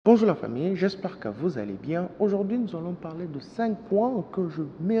Bonjour la famille, j'espère que vous allez bien. Aujourd'hui, nous allons parler de 5 points que je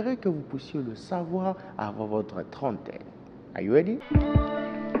mérite que vous puissiez le savoir avant votre trentaine. Are you ready?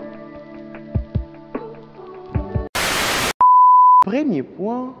 Premier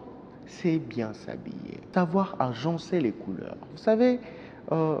point, c'est bien s'habiller. Savoir agencer les couleurs. Vous savez,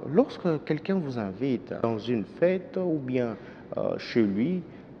 lorsque quelqu'un vous invite dans une fête ou bien chez lui,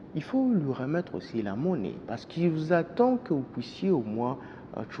 il faut lui remettre aussi la monnaie parce qu'il vous attend que vous puissiez au moins,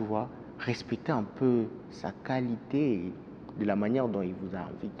 tu vois, respecter un peu sa qualité de la manière dont il vous a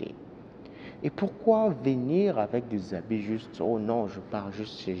invité. Et pourquoi venir avec des habits juste, oh non, je pars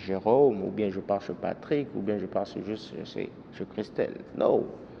juste chez Jérôme, ou bien je pars chez Patrick, ou bien je pars juste chez Christelle. Non,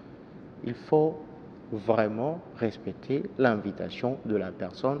 il faut vraiment respecter l'invitation de la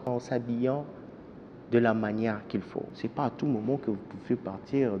personne en s'habillant de la manière qu'il faut. C'est pas à tout moment que vous pouvez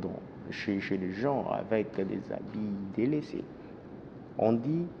partir chez les gens avec des habits délaissés. On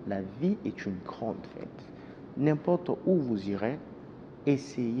dit la vie est une grande fête. N'importe où vous irez,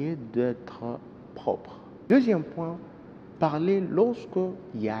 essayez d'être propre. Deuxième point, parler lorsque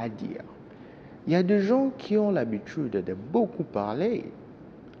il y a à dire. Il y a des gens qui ont l'habitude de beaucoup parler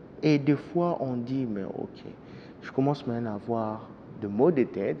et des fois on dit mais ok, je commence maintenant à avoir de maux de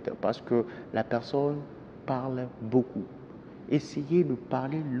tête parce que la personne parle beaucoup. Essayez de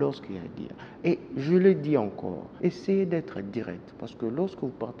parler lorsqu'il y a à dire. Et je le dis encore, essayez d'être direct parce que lorsque vous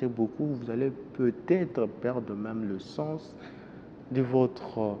partez beaucoup, vous allez peut-être perdre même le sens de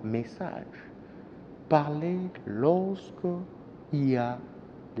votre message. Parlez lorsque il y a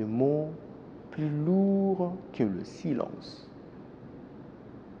des mots plus lourds que le silence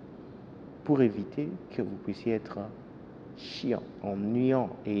pour éviter que vous puissiez être chiant, ennuyant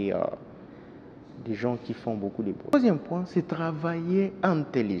et des gens qui font beaucoup de bruit. Troisième point, c'est travailler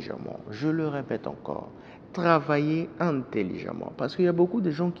intelligemment. Je le répète encore, travailler intelligemment. Parce qu'il y a beaucoup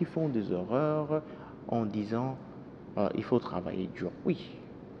de gens qui font des erreurs en disant il faut travailler dur. Oui,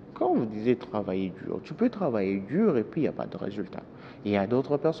 quand vous disiez travailler dur, tu peux travailler dur et puis il n'y a pas de résultat. Il y a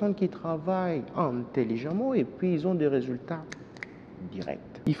d'autres personnes qui travaillent intelligemment et puis ils ont des résultats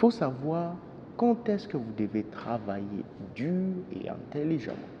directs. Il faut savoir quand est-ce que vous devez travailler dur et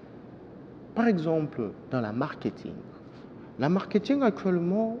intelligemment. Par exemple, dans la marketing. La marketing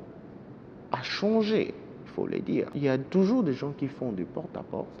actuellement a changé, il faut le dire. Il y a toujours des gens qui font du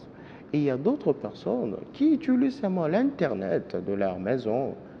porte-à-porte et il y a d'autres personnes qui utilisent seulement l'Internet de leur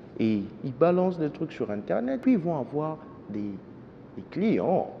maison et ils balancent des trucs sur Internet, puis ils vont avoir des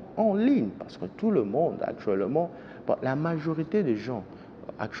clients en ligne parce que tout le monde actuellement, la majorité des gens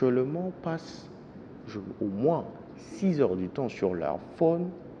actuellement passent au moins 6 heures du temps sur leur phone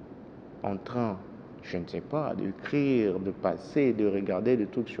en train, je ne sais pas, d'écrire, de passer, de regarder des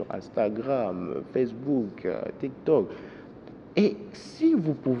trucs sur Instagram, Facebook, TikTok. Et si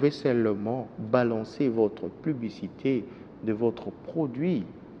vous pouvez seulement balancer votre publicité de votre produit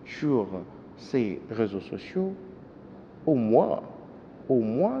sur ces réseaux sociaux, au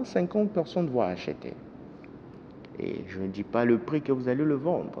moins 50 personnes vont acheter. Et je ne dis pas le prix que vous allez le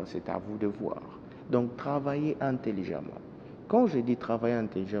vendre, c'est à vous de voir. Donc, travaillez intelligemment. Quand je dis travailler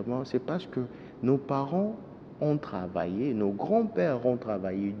intelligemment, c'est parce que nos parents ont travaillé, nos grands-pères ont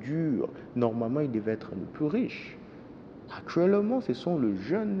travaillé dur. Normalement, ils devaient être les plus riches. Actuellement, ce sont les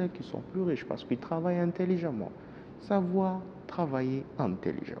jeunes qui sont plus riches parce qu'ils travaillent intelligemment. Savoir travailler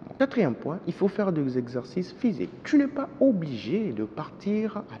intelligemment. Quatrième point, il faut faire des exercices physiques. Tu n'es pas obligé de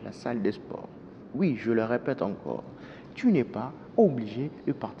partir à la salle de sport. Oui, je le répète encore, tu n'es pas obligé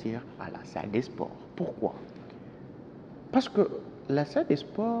de partir à la salle de sport. Pourquoi? Parce que la salle de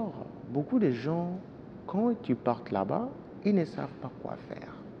sport, beaucoup de gens, quand ils partent là-bas, ils ne savent pas quoi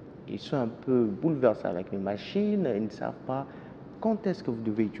faire. Ils sont un peu bouleversés avec les machines, ils ne savent pas quand est-ce que vous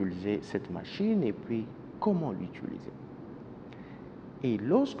devez utiliser cette machine et puis comment l'utiliser. Et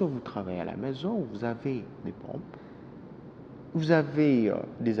lorsque vous travaillez à la maison, vous avez des pompes, vous avez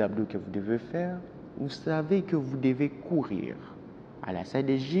des abdos que vous devez faire, vous savez que vous devez courir. À la salle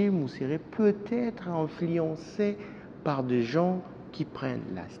de gym, vous serez peut-être influencé par des gens qui prennent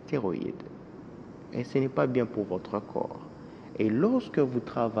la stéroïde. Et ce n'est pas bien pour votre corps. Et lorsque vous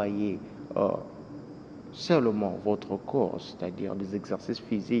travaillez seulement votre corps, c'est-à-dire des exercices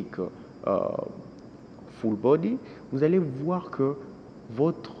physiques full body, vous allez voir que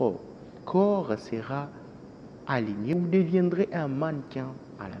votre corps sera aligné. Vous deviendrez un mannequin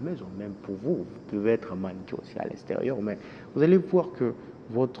à la maison, même pour vous. Vous pouvez être un mannequin aussi à l'extérieur, mais vous allez voir que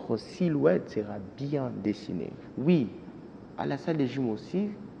votre silhouette sera bien dessinée. Oui, à la salle de gym aussi,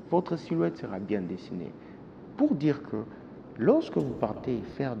 votre silhouette sera bien dessinée. Pour dire que Lorsque vous partez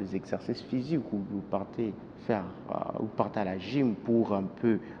faire des exercices physiques ou vous partez à la gym pour un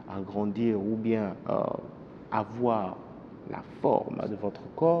peu agrandir ou bien avoir la forme de votre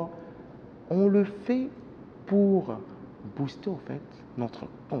corps, on le fait pour booster en fait notre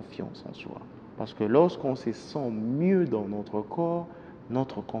confiance en soi. Parce que lorsqu'on se sent mieux dans notre corps,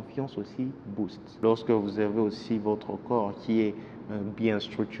 notre confiance aussi booste. Lorsque vous avez aussi votre corps qui est bien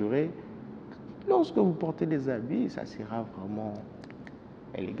structuré, lorsque vous portez des habits, ça sera vraiment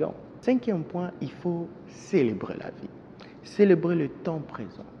élégant. Cinquième point, il faut célébrer la vie. Célébrer le temps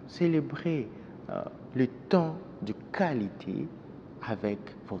présent. Célébrer le temps de qualité avec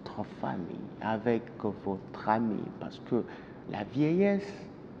votre famille, avec votre ami. Parce que la vieillesse,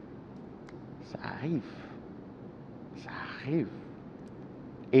 ça arrive. Ça arrive.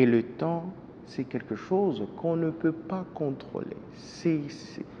 Et le temps, c'est quelque chose qu'on ne peut pas contrôler.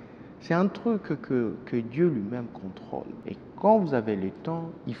 C'est un truc que Dieu lui-même contrôle. Et quand vous avez le temps,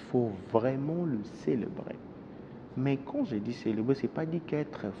 il faut vraiment le célébrer. Mais quand je dis célébrer, ce n'est pas dit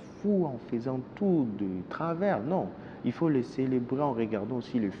qu'être fou en faisant tout de travers. Non, il faut le célébrer en regardant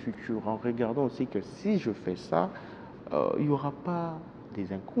aussi le futur, en regardant aussi que si je fais ça, il n'y aura pas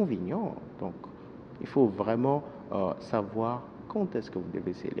des inconvénients. Donc, il faut vraiment savoir quand est-ce que vous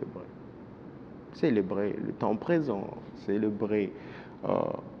devez célébrer. Célébrer le temps présent, célébrer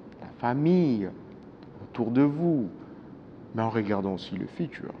la famille autour de vous, mais en regardant aussi le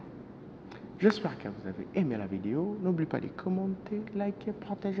futur. J'espère que vous avez aimé la vidéo. N'oubliez pas de commenter, liker,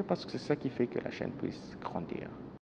 partager parce que c'est ça qui fait que la chaîne puisse grandir.